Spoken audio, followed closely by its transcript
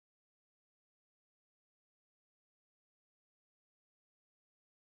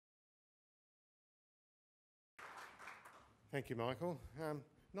Thank you, Michael.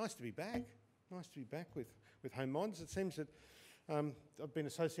 Nice to be back. Nice to be back with Home Mods. It seems that I've been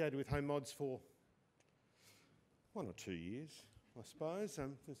associated with Home Mods for 1 or 2 years, I suppose.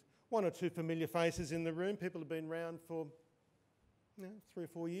 There's 1 or 2 familiar faces in the room. People have been around for 3 or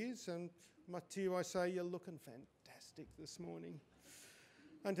 4 years, and to you I say you're looking fantastic this morning.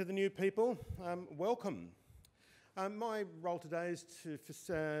 And to the new people, welcome. My role today is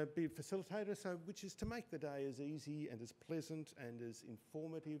to be a facilitator, which is to make the day as easy and as pleasant and as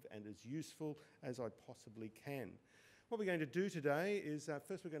informative and as useful as I possibly can. What we're going to do today is,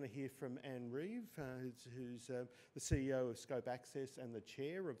 first we're going to hear from Anne Reeve, who's the CEO of Scope Access and the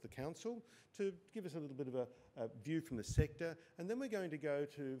Chair of the Council, to give us a little bit of a view from the sector, and then we're going to go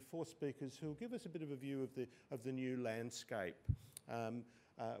to 4 speakers who will give us a bit of a view of the new landscape.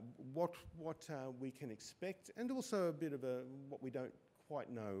 What we can expect, and also a bit of what we don't quite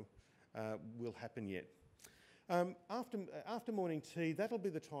know will happen yet. After morning tea, that'll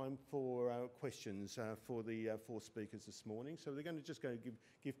be the time for questions for the 4 speakers this morning. So they're just going to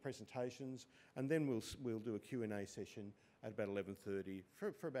give presentations, and then we'll do a Q&A session at about 11:30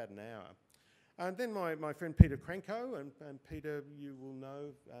 for about an hour. And then my friend Peter Cranko, and Peter, you will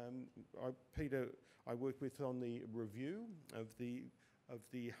know, Peter I work with on the review of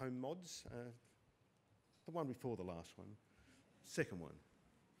the Home Mods, the one before the last one, second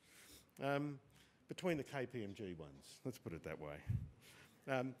one, between the KPMG ones, let's put it that way.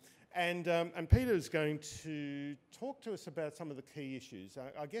 And Peter's going to talk to us about some of the key issues,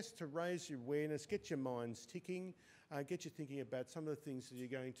 I guess to raise your awareness, get your minds ticking, get you thinking about some of the things that you're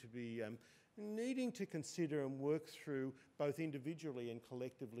going to be needing to consider and work through both individually and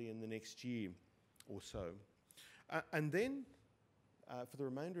collectively in the next year or so. And then for the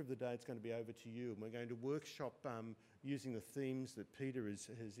remainder of the day, it's going to be over to you, and we're going to workshop using the themes that Peter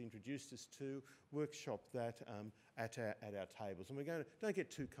has introduced us to, workshop that at our tables. And don't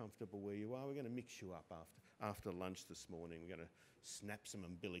get too comfortable where you are. We're going to mix you up after lunch this morning. We're going to snap some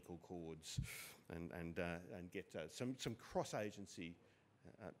umbilical cords and get some cross-agency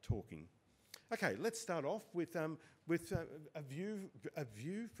talking. Okay, let's start off with a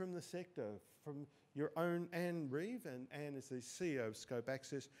view from the sector, from your own Anne Reeve, and Anne is the CEO of Scope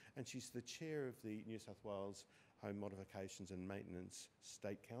Access, and she's the chair of the New South Wales Home Modifications and Maintenance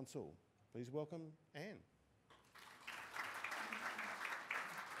State Council. Please welcome Anne.